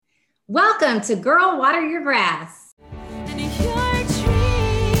Welcome to Girl Water Your Grass.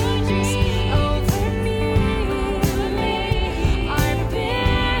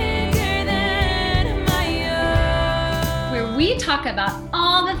 Where we talk about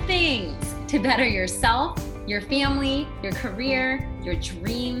all the things to better yourself, your family, your career, your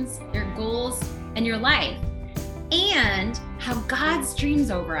dreams, your goals, and your life. And how God's dreams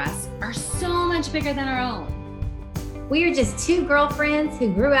over us are so much bigger than our own. We are just two girlfriends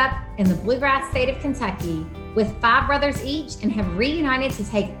who grew up in the bluegrass state of Kentucky with 5 brothers each and have reunited to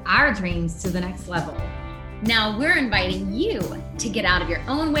take our dreams to the next level. Now we're inviting you to get out of your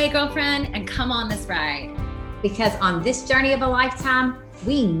own way, girlfriend, and come on this ride. Because on this journey of a lifetime,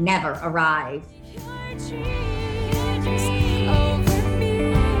 we never arrive.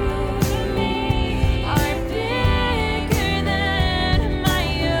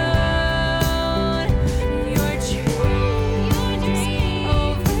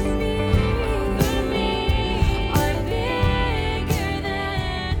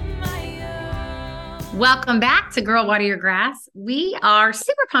 Welcome back to Girl Water Your Grass. We are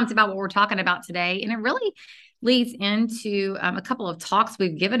super pumped about what we're talking about today, and it really leads into a couple of talks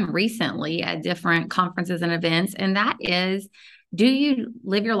we've given recently at different conferences and events, and that is, do you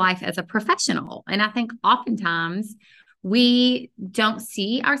live your life as a professional? And I think oftentimes we don't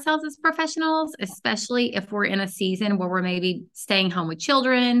see ourselves as professionals, especially if we're in a season where we're maybe staying home with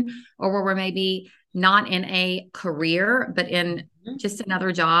children or where we're maybe not in a career, but in just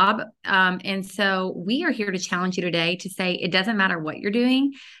another job. And so we are here to challenge you today to say it doesn't matter what you're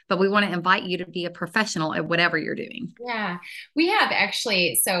doing, but we want to invite you to be a professional at whatever you're doing. Yeah, we have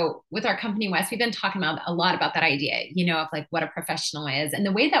actually. So with our company West, we've been talking about a lot about that idea, of like what a professional is. And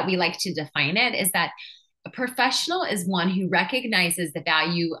the way that we like to define it is that a professional is one who recognizes the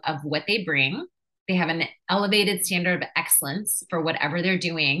value of what they bring. They have an elevated standard of excellence for whatever they're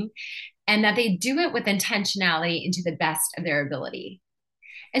doing, and that they do it with intentionality and to the best of their ability.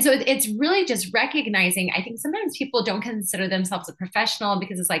 And so it's really just recognizing, I think sometimes people don't consider themselves a professional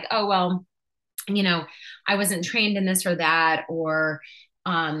because it's like, oh, well, I wasn't trained in this or that, or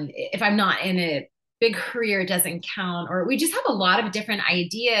if I'm not in a big career, it doesn't count. Or we just have a lot of different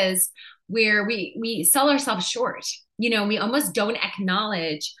ideas where we sell ourselves short. We almost don't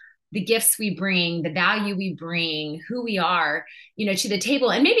acknowledge the gifts we bring, the value we bring, who we are, to the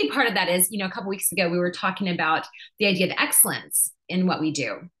table. And maybe part of that is, a couple of weeks ago, we were talking about the idea of excellence in what we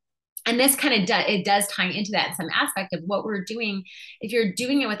do. And this kind of it does tie into that in some aspect of what we're doing. If you're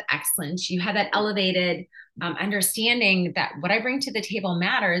doing it with excellence, you have that elevated understanding that what I bring to the table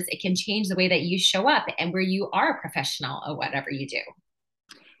matters. It can change the way that you show up and where you are a professional at whatever you do.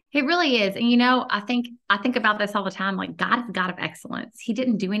 It really is. And I think about this all the time. Like, God is a God of excellence. He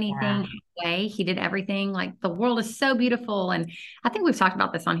didn't do anything halfway. He did everything. Like, the world is so beautiful. And I think we've talked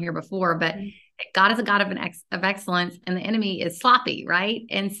about this on here before, but God is a God of excellence, and the enemy is sloppy, right?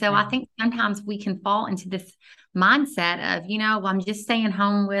 And so I think sometimes we can fall into this mindset of, well, I'm just staying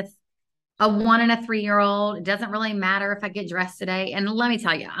home with a 1 and a 3-year-old. It doesn't really matter if I get dressed today. And let me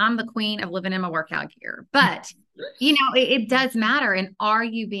tell you, I'm the queen of living in my workout gear, but it does matter. And are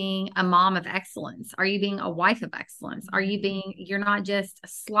you being a mom of excellence? Are you being a wife of excellence? You're not just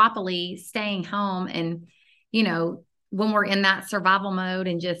sloppily staying home and, when we're in that survival mode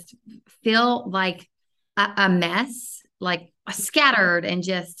and just feel like a mess, like scattered and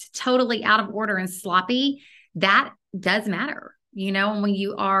just totally out of order and sloppy, that does matter. And when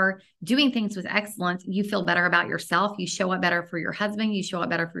you are doing things with excellence, you feel better about yourself. You show up better for your husband. You show up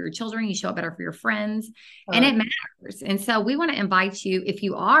better for your children. You show up better for your friends, and it matters. And so we want to invite you, if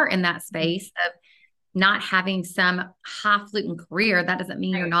you are in that space of not having some highfalutin career, that doesn't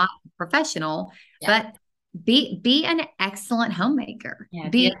mean you're not a professional, but be an excellent homemaker.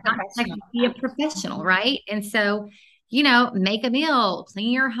 Be a professional, right? And so, make a meal,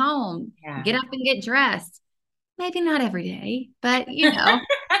 clean your home, get up and get dressed. Maybe not every day, but right.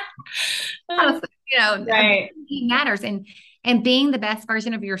 It matters. And being the best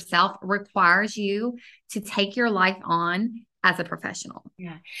version of yourself requires you to take your life on as a professional.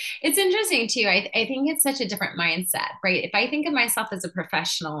 Yeah. It's interesting too. I think it's such a different mindset, right? If I think of myself as a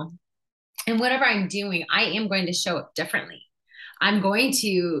professional and whatever I'm doing, I am going to show up differently. I'm going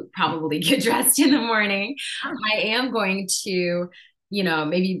to probably get dressed in the morning. I am going to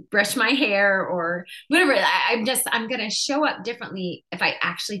maybe brush my hair or whatever. I'm going to show up differently if I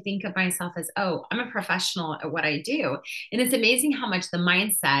actually think of myself as, oh, I'm a professional at what I do. And it's amazing how much the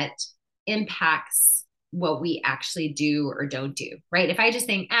mindset impacts what we actually do or don't do, right? If I just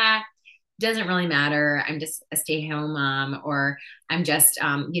think, doesn't really matter. I'm just a stay-at-home mom, or I'm just,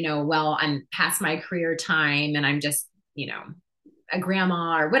 well, I'm past my career time and I'm just, a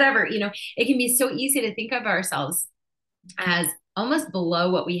grandma or whatever, it can be so easy to think of ourselves as almost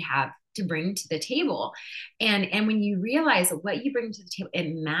below what we have to bring to the table. And when you realize what you bring to the table,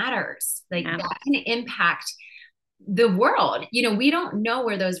 it matters. Like that can impact the world. We don't know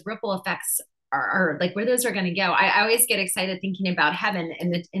where those ripple effects are like where those are going to go. I always get excited thinking about heaven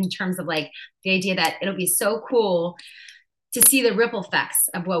in terms of like the idea that it'll be so cool to see the ripple effects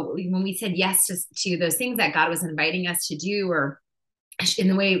of when we said yes to those things that God was inviting us to do, or in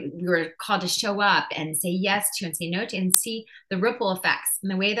the way we were called to show up and say yes to and say no to, and see the ripple effects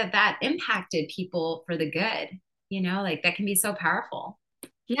and the way that impacted people for the good, like that can be so powerful.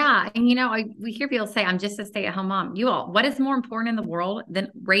 Yeah. And we hear people say, I'm just a stay-at-home mom. You all, what is more important in the world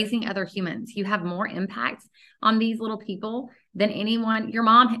than raising other humans? You have more impact on these little people than anyone. Your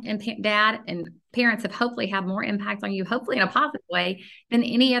mom and dad and parents have hopefully have more impact on you, hopefully in a positive way, than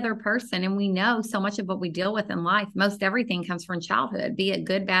any other person. And we know so much of what we deal with in life, most everything comes from childhood, be it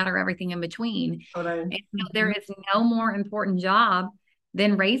good, bad, or everything in between. Totally. And so there is no more important job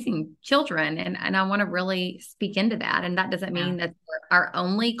than raising children. And I want to really speak into that. And that doesn't mean that's our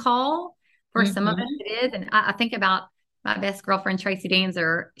only call. For some of us it is. And I think about my best girlfriend, Tracy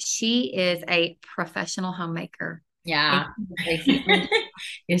Danzer. She is a professional homemaker. Yeah.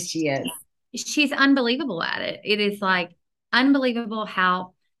 Yes, she is. She's unbelievable at it. It is like unbelievable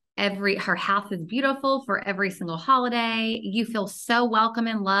how her house is beautiful for every single holiday. You feel so welcome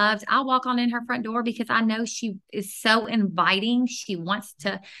and loved. I walk on in her front door because I know she is so inviting. She wants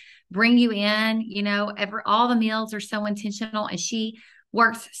to bring you in, all the meals are so intentional, and she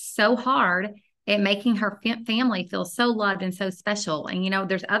works so hard at making her family feel so loved and so special. And,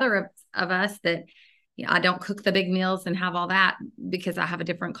 there's other of us that, I don't cook the big meals and have all that because I have a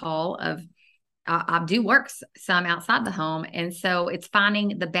different call of I do work some outside the home. And so it's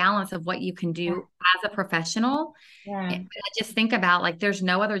finding the balance of what you can do as a professional. Yeah. And I just think about like, there's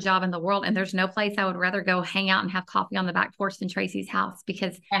no other job in the world, and there's no place I would rather go hang out and have coffee on the back porch than Tracy's house,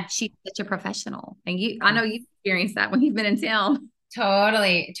 because she's such a professional. And I know you've experienced that when you've been in town.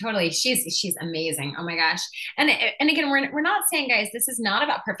 Totally. She's amazing. Oh my gosh. And again, we're not saying, guys, this is not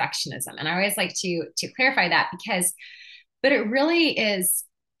about perfectionism. And I always like to clarify that but it really is.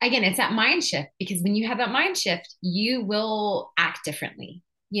 Again, it's that mind shift, because when you have that mind shift, you will act differently.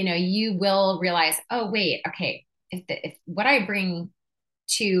 You will realize, oh, wait, okay, if what I bring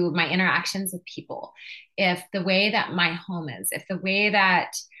to my interactions with people, if the way that my home is, if the way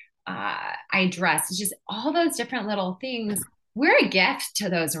that I dress, it's just all those different little things, we're a gift to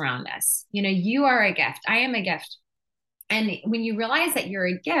those around us. You are a gift. I am a gift. And when you realize that you're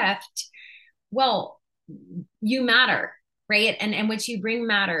a gift, well, you matter. Right. And what you bring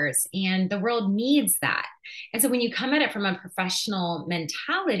matters, and the world needs that. And so when you come at it from a professional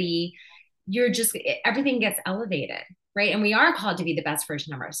mentality, everything gets elevated. Right. And we are called to be the best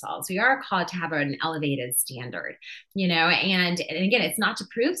version of ourselves. We are called to have an elevated standard, and again, it's not to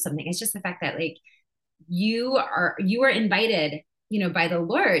prove something. It's just the fact that like you are invited, by the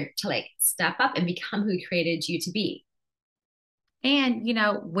Lord to like step up and become who He created you to be. And,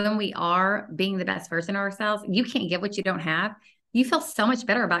 when we are being the best version of ourselves, you can't get what you don't have. You feel so much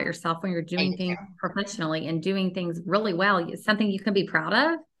better about yourself when you're doing things professionally and doing things really well. It's something you can be proud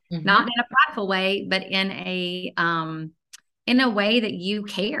of, not in a prideful way, but in a way that you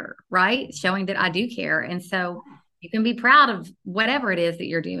care, right? Showing that I do care. And so you can be proud of whatever it is that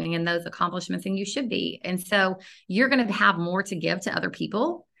you're doing and those accomplishments, and you should be. And so you're going to have more to give to other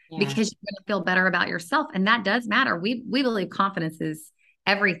people. Yeah. Because you're going to feel better about yourself. And that does matter. We believe confidence is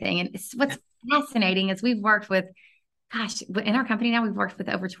everything. And what's fascinating is we've worked with, in our company now, we've worked with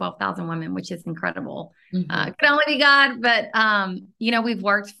over 12,000 women, which is incredible. Could only be God. But, we've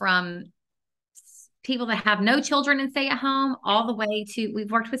worked from people that have no children and stay at home all the way to,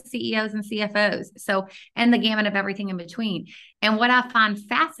 we've worked with CEOs and CFOs. So, and the gamut of everything in between. And what I find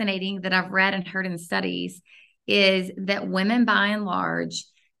fascinating that I've read and heard in studies is that women by and large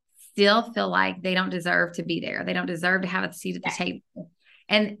still feel like they don't deserve to be there. They don't deserve to have a seat at the table.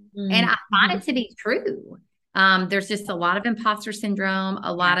 And I find it to be true. There's just a lot of imposter syndrome,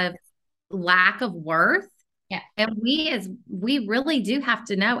 a lot of lack of worth. Yeah. And we really do have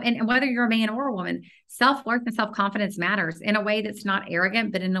to know, and whether you're a man or a woman, self-worth and self-confidence matters in a way that's not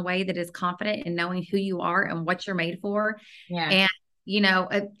arrogant, but in a way that is confident in knowing who you are and what you're made for. Yeah.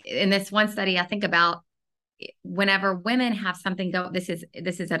 And, in this one study, I think about whenever women have something go, this is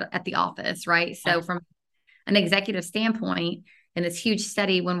at the office, right? So from an executive standpoint, in this huge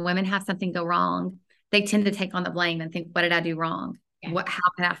study, when women have something go wrong, they tend to take on the blame and think, what did I do wrong? Yeah. How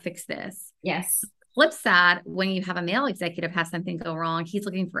can I fix this? Yes. Flip side, when you have a male executive have something go wrong, he's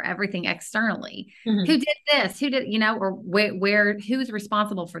looking for everything externally. Mhm. Who did this? Who did, or who's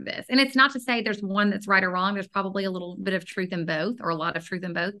responsible for this? And it's not to say there's one that's right or wrong. There's probably a little bit of truth in both, or a lot of truth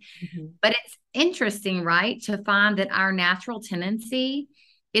in both. Mhm. But it's interesting, right, to find that our natural tendency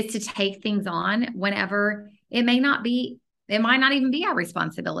is to take things on whenever it might not even be our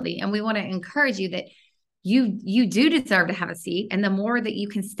responsibility. And we want to encourage you that you do deserve to have a seat. And the more that you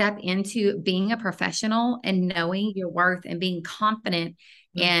can step into being a professional and knowing your worth and being confident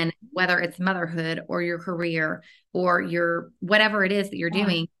Mhm. in whether it's motherhood or your career or your whatever it is that you're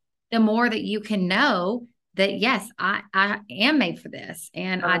doing, the more that you can know that, yes, I am made for this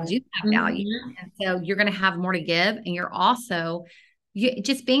and I do have value. Mhm. And so you're going to have more to give. And you're also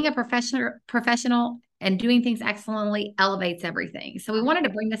just being a professional and doing things excellently elevates everything. So we wanted to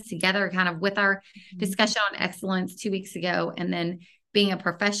bring this together kind of with our discussion on excellence 2 weeks ago and then being a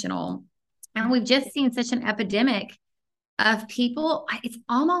professional. And we've just seen such an epidemic of people. It's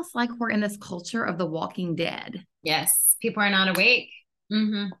almost like we're in this culture of the walking dead. Yes, people are not awake.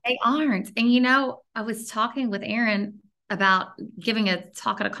 Hmm. They aren't. And I was talking with Aaron about giving a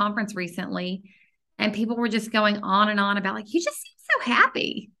talk at a conference recently, and people were just going on and on about like, you just seem so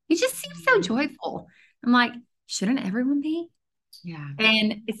happy. You just seem so joyful. I'm like, shouldn't everyone be? Yeah.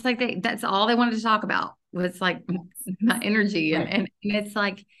 And it's like that's all they wanted to talk about was like my energy. And it's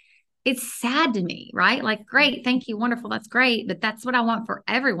like, it's sad to me, right? Like, great, thank you, wonderful, that's great. But that's what I want for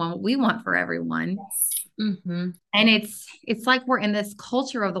everyone, what we want for everyone. Mm-hmm. And it's like we're in this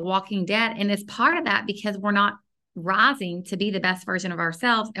culture of the walking dead. And it's part of that because we're not rising to be the best version of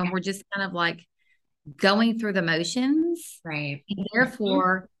ourselves. And we're just kind of like going through the motions. Right. And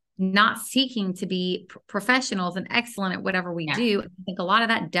therefore not seeking to be professionals and excellent at whatever we do. I think a lot of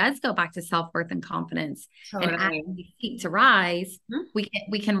that does go back to self-worth and confidence. Totally. And as we seek to rise,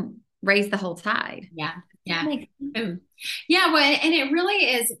 we can raise the whole tide. Yeah. Yeah. Yeah. Well, and it really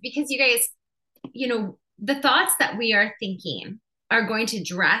is because you guys, the thoughts that we are thinking are going to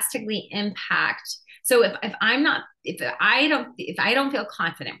drastically impact. So if I don't feel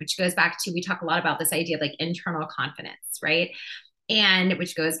confident, which goes back to, we talk a lot about this idea of like internal confidence, right? And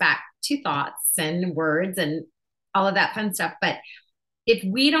which goes back to thoughts and words and all of that fun stuff. But if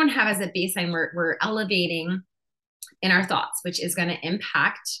we don't have as a baseline, we're elevating in our thoughts, which is going to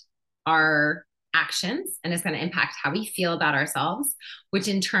impact our actions and it's going to impact how we feel about ourselves, which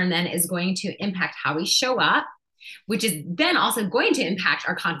in turn then is going to impact how we show up, which is then also going to impact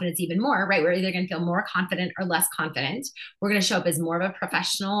our confidence even more, right? We're either going to feel more confident or less confident. We're going to show up as more of a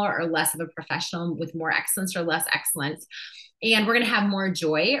professional or less of a professional with more excellence or less excellence. And we're going to have more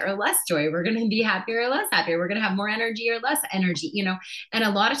joy or less joy. We're going to be happier or less happy. We're going to have more energy or less energy, and a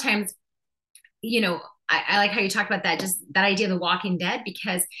lot of times, I like how you talk about that, just that idea of the walking dead,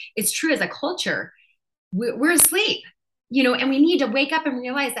 because it's true as a culture, we're asleep, and we need to wake up and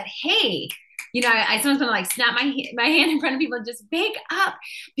realize that, hey, I sometimes want to like snap my hand in front of people and just wake up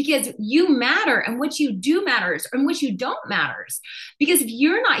because you matter and what you do matters and what you don't matters. Because if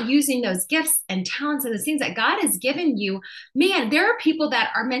you're not using those gifts and talents and those things that God has given you, man, there are people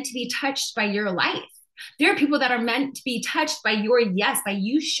that are meant to be touched by your life. There are people that are meant to be touched by your yes, by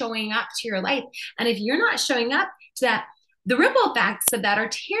you showing up to your life. And if you're not showing up to that, the ripple effects of that are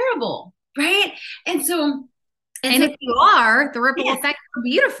terrible, right? And so if you are, the ripple effects are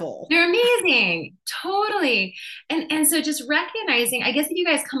beautiful. They're amazing. Totally. And so just recognizing, I guess if you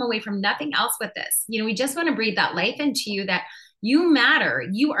guys come away from nothing else with this, we just want to breathe that life into you that you matter,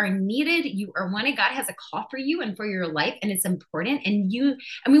 you are needed, you are wanted. God has a call for you and for your life, and it's important. And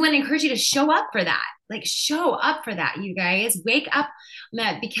we want to encourage you to show up for that. Like, show up for that, you guys. Wake up,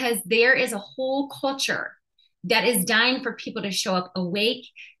 because there is a whole culture that is dying for people to show up awake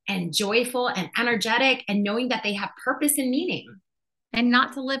and joyful and energetic and knowing that they have purpose and meaning. And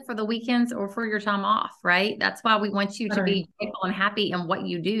not to live for the weekends or for your time off, right? That's why we want you to be joyful and happy in what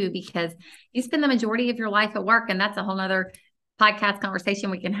you do, because you spend the majority of your life at work. And that's a whole nother podcast conversation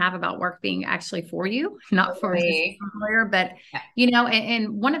we can have about work being actually for you, not for the employer. But, and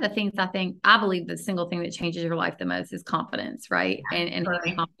one of the things I believe the single thing that changes your life the most is confidence, right? And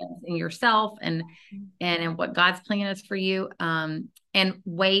having confidence in yourself and in what God's plan is for you. And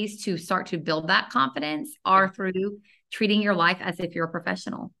ways to start to build that confidence are through treating your life as if you're a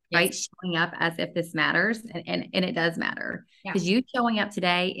professional, right? Showing up as if this matters. And it does matter, because you showing up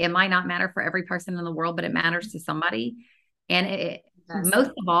today, it might not matter for every person in the world, but it matters to somebody. And most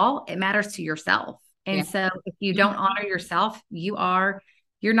of all, it matters to yourself. And so if you don't honor yourself, you're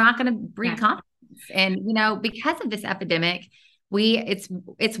not going to breed confidence. And, because of this epidemic,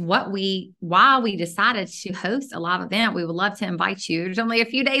 it's why we decided to host a live event. We would love to invite you. There's only a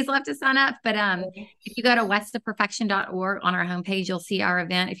few days left to sign up, but if you go to westofperfection.org on our homepage, you'll see our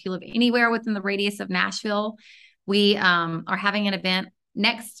event. If you live anywhere within the radius of Nashville, we are having an event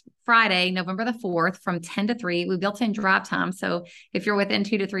next Friday, November the 4th from 10 to 3. We built in drive time. So if you're within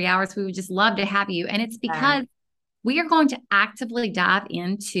 2 to 3 hours, we would just love to have you. And it's because we are going to actively dive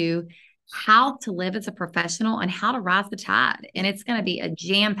into how to live as a professional and how to rise the tide. And it's going to be a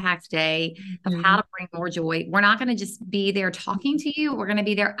jam-packed day of how to bring more joy. We're not going to just be there talking to you. We're going to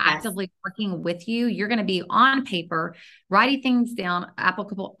be there actively working with you. You're going to be on paper, writing things down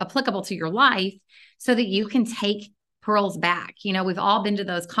applicable to your life so that you can take pearls back. You know, we've all been to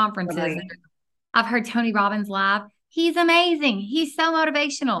those conferences. Right. I've heard Tony Robbins live. He's amazing. He's so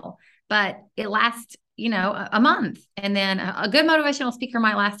motivational, but it lasts a month. And then a good motivational speaker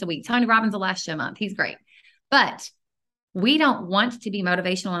might last a week. Tony Robbins will last you a month. He's great. But we don't want to be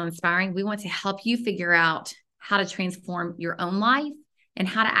motivational and inspiring. We want to help you figure out how to transform your own life and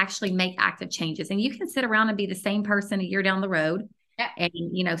how to actually make active changes. And you can sit around and be the same person a year down the road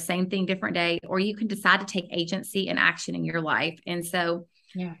and, same thing, different day, or you can decide to take agency and action in your life. And so,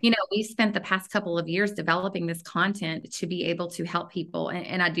 we spent the past couple of years developing this content to be able to help people.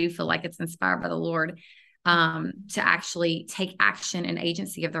 And I do feel like it's inspired by the Lord to actually take action and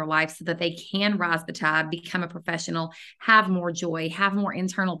agency of their life so that they can rise the tide, become a professional, have more joy, have more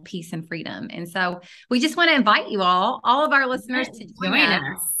internal peace and freedom. And so we just want to invite you all of our listeners to join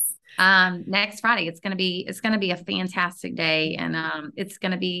us next Friday. It's going to be a fantastic day. And it's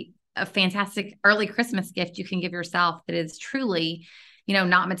going to be a fantastic early Christmas gift you can give yourself that is truly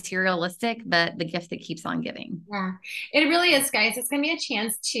not materialistic, but the gift that keeps on giving. Yeah, it really is, guys. It's going to be a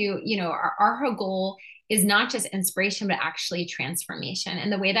chance to, our whole goal is not just inspiration, but actually transformation. And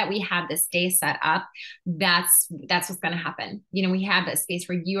the way that we have this day set up, that's what's going to happen. We have a space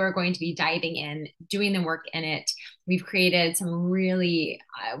where you are going to be diving in, doing the work in it. We've created some really,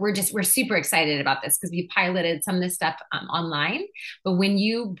 we're super excited about this because we piloted some of this stuff online. But when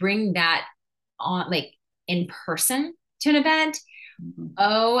you bring that on, like in person to an event,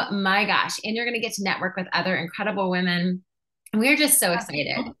 oh my gosh. And you're going to get to network with other incredible women. And we're just so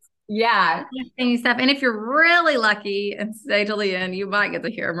excited. Yeah. Stuff. And if you're really lucky and stay till the end, you might get to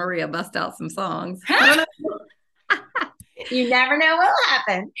hear Maria bust out some songs. You never know what'll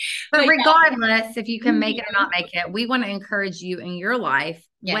happen. But regardless, if you can make it or not make it, we want to encourage you in your life,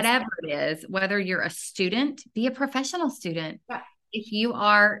 whatever it is, whether you're a student, be a professional student. Yeah. If you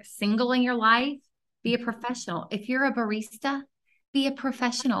are single in your life, be a professional. If you're a barista, be a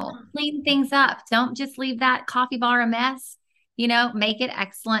professional. Clean things up. Don't just leave that coffee bar a mess. Make it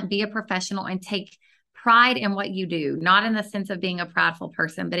excellent. Be a professional and take pride in what you do. Not in the sense of being a prideful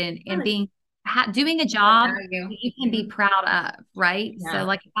person, but in being doing a job that you can be proud of, right? Yeah. So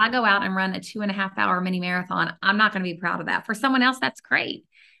like if I go out and run a 2.5 hour mini marathon, I'm not going to be proud of that. For someone else, that's great.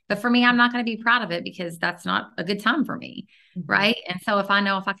 But for me, I'm not going to be proud of it because that's not a good time for me. Right. And so if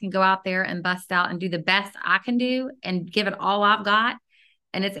I can go out there and bust out and do the best I can do and give it all I've got.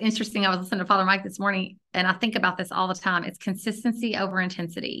 And it's interesting. I was listening to Father Mike this morning and I think about this all the time. It's consistency over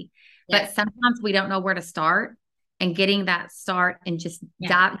intensity, but sometimes we don't know where to start. And getting that start and just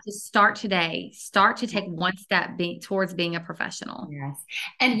start today, start to take one step towards being a professional. Yes.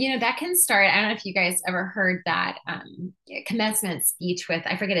 And, that can start. I don't know if you guys ever heard that commencement speech with,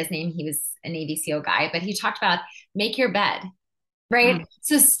 I forget his name. He was a Navy SEAL guy, but he talked about make your bed, right? Mm-hmm.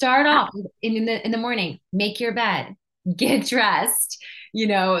 So start off in the morning, make your bed, get dressed,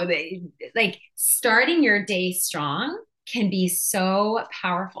 like starting your day strong can be so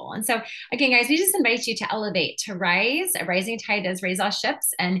powerful. And so again, guys, we just invite you to elevate, to rise. A rising tide does raise all ships.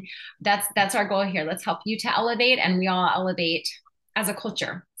 And that's our goal here. Let's help you to elevate and we all elevate as a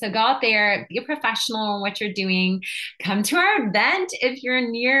culture. So go out there, be a professional in what you're doing. Come to our event if you're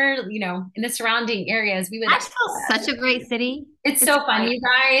near, in the surrounding areas. Nashville's such a great city. It's so fun, you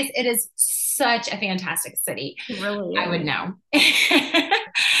guys. It is such a fantastic city. It really is. I would know.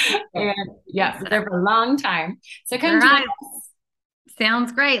 And there for a long time. So come to us.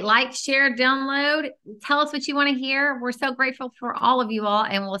 Sounds great. Like, share, download. Tell us what you want to hear. We're so grateful for all of you all.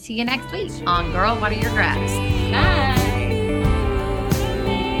 And we'll see you next week on Girl, What Are Your Graphs? Bye.